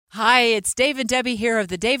Hi, it's Dave and Debbie here of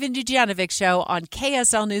the Dave and Dujanovic Show on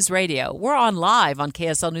KSL News Radio. We're on live on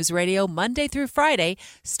KSL News Radio Monday through Friday,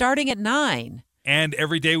 starting at 9. And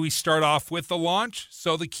every day we start off with the launch,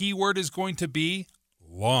 so the keyword is going to be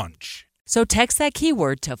launch. So text that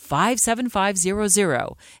keyword to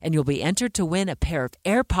 57500 and you'll be entered to win a pair of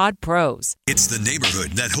AirPod Pros. It's the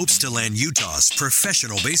neighborhood that hopes to land Utah's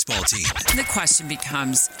professional baseball team. The question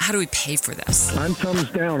becomes, how do we pay for this? I'm thumbs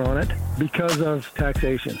down on it because of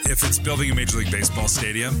taxation. If it's building a Major League Baseball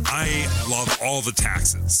stadium, I love all the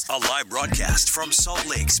taxes. A live broadcast from Salt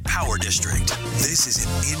Lake's Power District. This is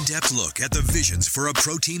an in-depth look at the visions for a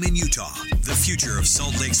pro team in Utah, the future of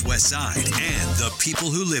Salt Lake's West Side, and the people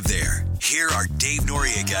who live there. Here are Dave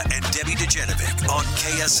Noriega and Debbie Dujanovic on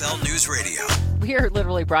KSL News Radio. We are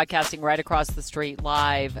literally broadcasting right across the street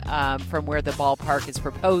live from where the ballpark is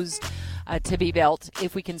proposed to be built.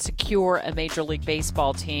 If we can secure a Major League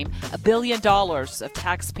Baseball team, $1 billion of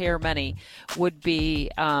taxpayer money would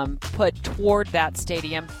be put toward that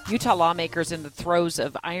stadium. Utah lawmakers in the throes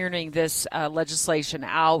of ironing this legislation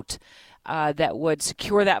out that would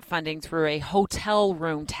secure that funding through a hotel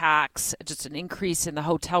room tax, just an increase in the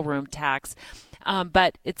hotel room tax.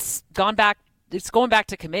 But it's gone back. It's going back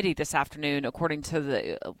to committee this afternoon, according to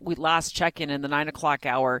the last check-in in the 9 o'clock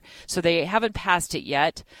hour. So they haven't passed it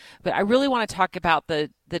yet. But I really want to talk about the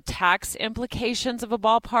tax implications of a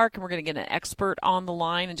ballpark, and we're going to get an expert on the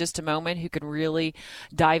line in just a moment who can really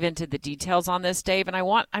dive into the details on this, Dave. And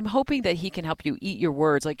I'm hoping that he can help you eat your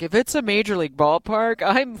words. Like, if it's a Major League ballpark,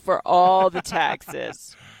 I'm for all the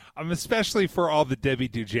taxes. I'm especially for all the Debbie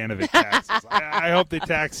Dujanovic taxes. I hope they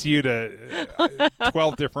tax you to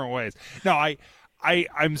 12 different ways. No,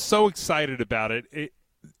 I'm so excited about it.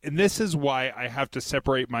 And this is why I have to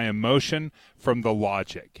separate my emotion from the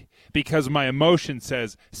logic. Because my emotion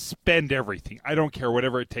says, spend everything. I don't care,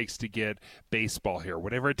 whatever it takes to get baseball here,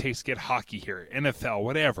 whatever it takes to get hockey here, NFL,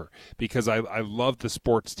 whatever. Because I love the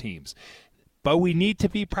sports teams. But we need to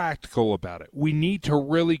be practical about it. We need to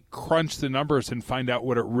really crunch the numbers and find out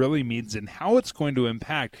what it really means and how it's going to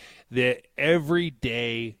impact the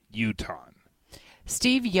everyday Utahn.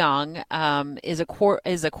 Steve Young is a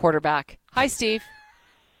quarterback. Hi, Steve.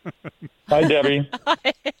 Hi, Debbie.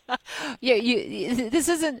 Yeah, this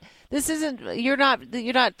isn't. You're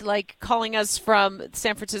not like calling us from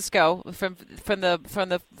San Francisco from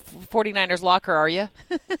the 49ers locker, are you?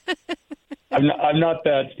 I'm not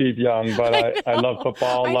that Steve Young, but I love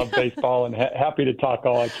football, love baseball, and happy to talk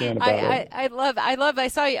all I can about it.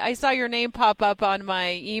 I saw your name pop up on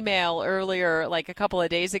my email earlier, like a couple of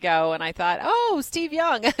days ago, and I thought, oh, Steve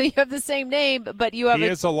Young, you have the same name, but you have he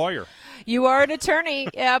is a lawyer. You are an attorney,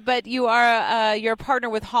 yeah, but you're a partner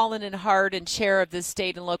with Holland Hart and Chair of the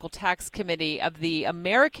State and Local Tax Committee of the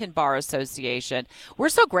American Bar Association. We're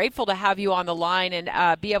so grateful to have you on the line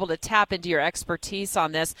and be able to tap into your expertise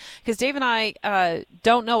on this, because Dave and I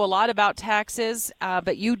don't know a lot about taxes,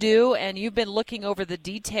 but you do, and you've been looking over the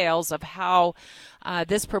details of how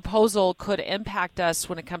this proposal could impact us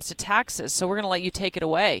when it comes to taxes. So we're going to let you take it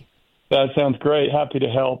away. That sounds great. Happy to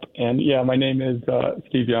help. And yeah, my name is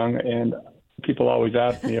Steve Young, and people always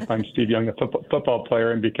ask me if I'm Steve Young, the football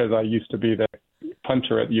player, and because I used to be the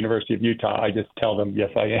punter at the University of Utah, I just tell them, yes,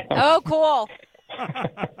 I am. Oh, cool.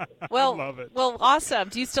 Well, love it. Well, awesome.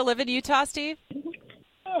 Do you still live in Utah, Steve?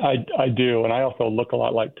 I do, and I also look a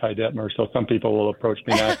lot like Ty Detmer, so some people will approach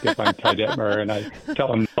me and ask if I'm Ty Detmer, and I tell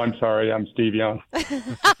them, I'm sorry, I'm Steve Young.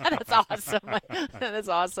 That's awesome. That's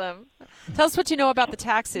awesome. Tell us what you know about the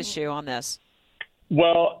tax issue on this.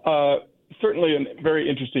 Well, certainly a very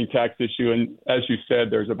interesting tax issue, and as you said,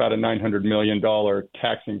 there's about a $900 million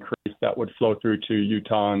tax increase that would flow through to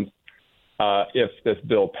Utahns if this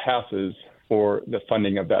bill passes for the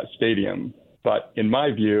funding of that stadium. But in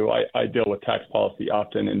my view, I deal with tax policy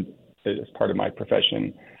often and as part of my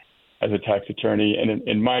profession as a tax attorney. And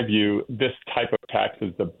in my view, this type of tax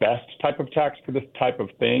is the best type of tax for this type of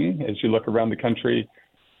thing as you look around the country,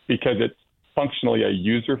 because it's functionally a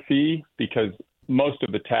user fee, because most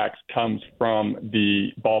of the tax comes from the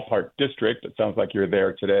ballpark district. It sounds like you're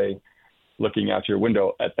there today looking out your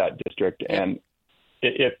window at that district. And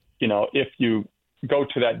if you go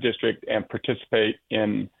to that district and participate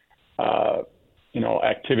in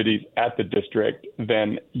activities at the district,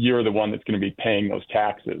 then you're the one that's going to be paying those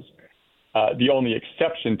taxes. The only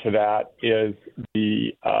exception to that is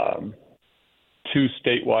the two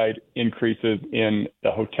statewide increases in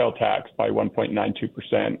the hotel tax by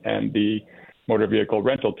 1.92% and the motor vehicle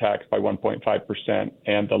rental tax by 1.5%.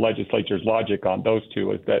 And the legislature's logic on those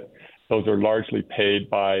two is that those are largely paid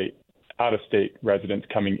by out-of-state residents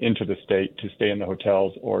coming into the state to stay in the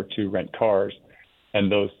hotels or to rent cars.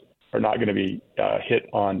 And those are not going to be hit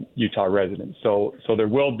on Utah residents. So there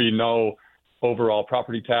will be no overall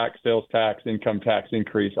property tax, sales tax, income tax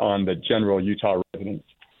increase on the general Utah residents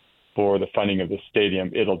for the funding of the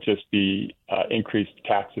stadium. It'll just be increased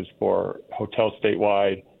taxes for hotels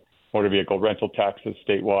statewide, motor vehicle rental taxes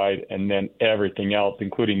statewide, and then everything else,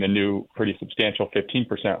 including the new pretty substantial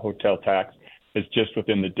 15% hotel tax, is just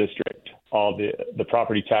within the district. All the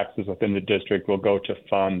property taxes within the district will go to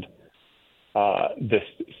fund this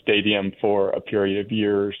stadium for a period of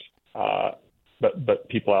years. But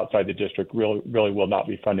people outside the district really will not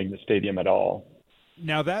be funding the stadium at all.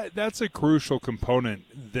 Now that's a crucial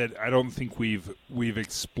component that I don't think we've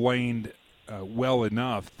explained well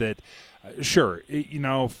enough. That sure,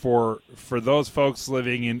 for those folks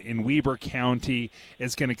living in Weber County,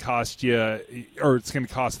 it's going to cost you, or it's going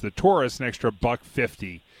to cost the tourists an extra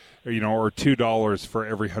 $1.50. Or $2 for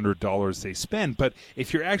every $100 they spend. But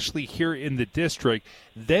if you're actually here in the district,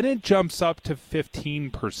 then it jumps up to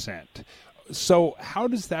 15%. So how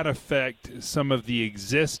does that affect some of the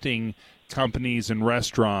existing companies and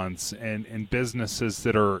restaurants and businesses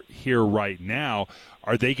that are here right now?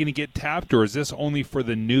 Are they going to get tapped, or is this only for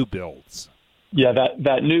the new builds? Yeah,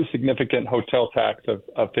 that new significant hotel tax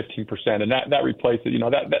of 15%, and that replaces,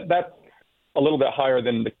 that's a little bit higher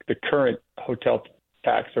than the current hotel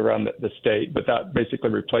tax around the state, but that basically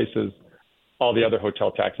replaces all the other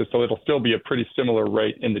hotel taxes. So it'll still be a pretty similar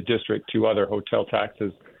rate in the district to other hotel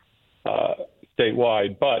taxes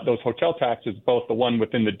statewide. But those hotel taxes, both the one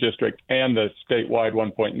within the district and the statewide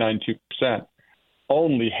 1.92%,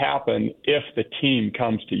 only happen if the team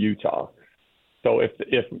comes to Utah. So if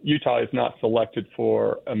Utah is not selected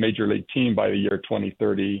for a major league team by the year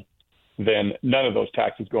 2030, then none of those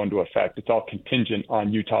taxes go into effect. It's all contingent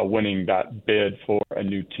on Utah winning that bid for a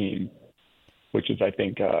new team, which is, I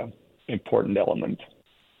think, an important element.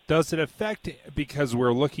 Does it affect, because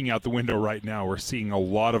we're looking out the window right now, we're seeing a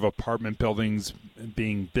lot of apartment buildings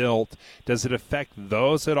being built. Does it affect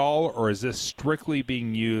those at all, or is this strictly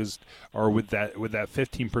being used, or would that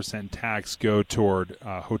 15% tax go toward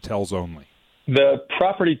hotels only? The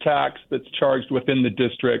property tax that's charged within the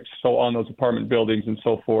district, so on those apartment buildings and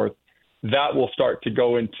so forth, that will start to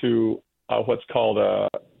go into what's called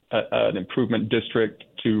an improvement district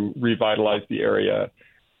to revitalize the area.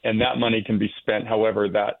 And that money can be spent however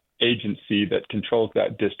that agency that controls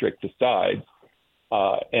that district decides.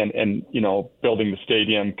 And building the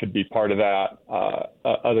stadium could be part of that,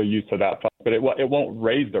 other use of that fund. But it won't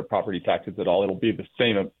raise their property taxes at all. It'll be the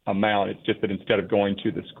same amount. It's just that instead of going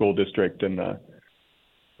to the school district and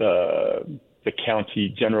the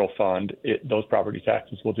county general fund, those property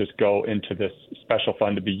taxes will just go into this special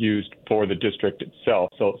fund to be used for the district itself.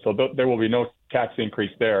 So there will be no tax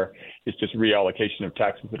increase there. It's just reallocation of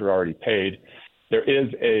taxes that are already paid. There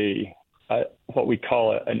is what we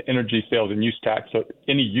call an energy sales and use tax. So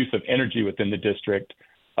any use of energy within the district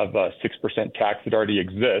of a 6% tax that already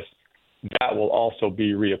exists, that will also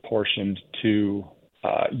be reapportioned to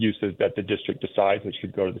uses that the district decides that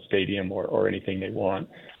should go to the stadium or anything they want.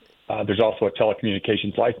 There's also a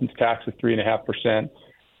telecommunications license tax of 3.5%.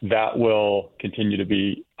 That will continue to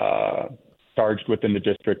be charged within the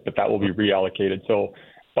district, but that will be reallocated. So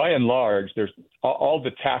by and large, there's all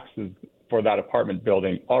the taxes for that apartment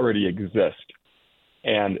building already exist.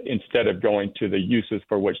 And instead of going to the uses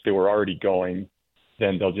for which they were already going,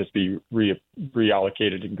 then they'll just be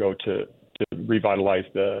reallocated and go to revitalize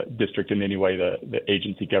the district in any way the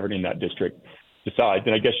agency governing that district decides.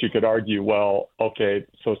 And I guess you could argue, well, okay,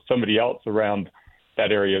 so somebody else around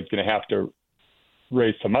that area is going to have to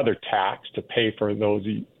raise some other tax to pay for those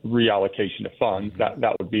reallocation of funds.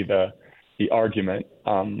 That would be the argument.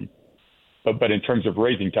 But in terms of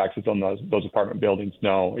raising taxes on those apartment buildings,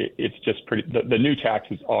 no, it's just the new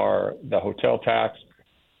taxes are the hotel tax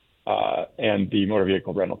and the motor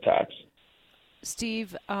vehicle rental tax.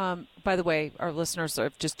 Steve, by the way, our listeners are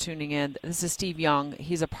just tuning in. This is Steve Young.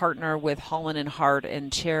 He's a partner with Holland Hart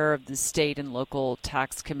and Chair of the State and Local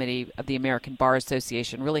Tax Committee of the American Bar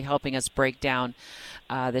Association, really helping us break down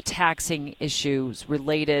the taxing issues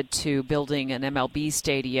related to building an MLB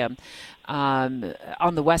stadium on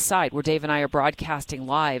the west side, where Dave and I are broadcasting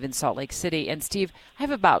live in Salt Lake City. And Steve, I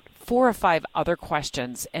have about 4 or 5 other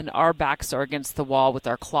questions, and our backs are against the wall with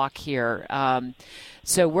our clock here.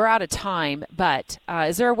 So we're out of time, but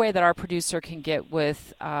is there a way that our producer can get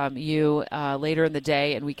with you later in the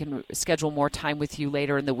day, and we can schedule more time with you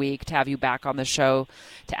later in the week to have you back on the show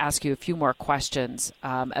to ask you a few more questions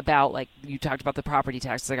about, like you talked about the property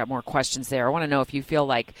taxes. I got more questions there. I want to know if you feel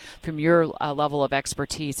like from your level of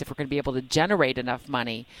expertise, if we're going to be able to generate enough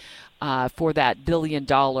money for that $1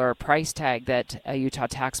 billion price tag that Utah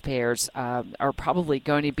taxpayers are probably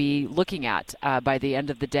going to be looking at by the end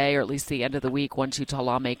of the day, or at least the end of the week, once Utah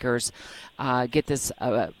lawmakers get this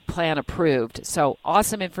plan approved. So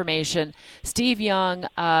awesome information. Steve Young,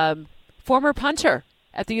 former punter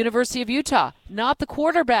at the University of Utah, not the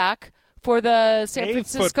quarterback for the San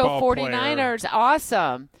Francisco 49ers. Player.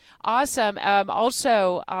 Awesome.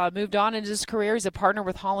 Also moved on in his career. He's a partner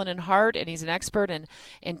with Holland Hart, and he's an expert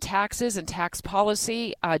in taxes and tax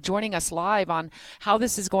policy, joining us live on how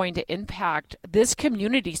this is going to impact this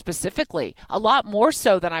community specifically, a lot more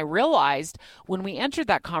so than I realized when we entered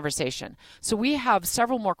that conversation. So we have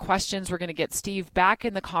several more questions. We're going to get Steve back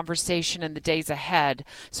in the conversation in the days ahead,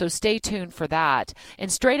 so stay tuned for that.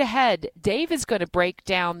 And straight ahead, Dave is going to break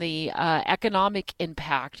down the economic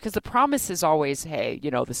impact, because the promise is always, hey,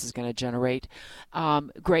 this is going to generate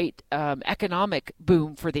great economic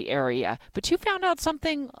boom for the area. But you found out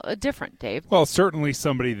something different, Dave. Well, certainly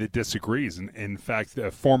somebody that disagrees. In fact,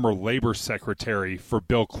 the former labor secretary for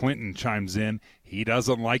Bill Clinton chimes in. He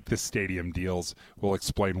doesn't like the stadium deals. We'll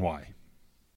explain why.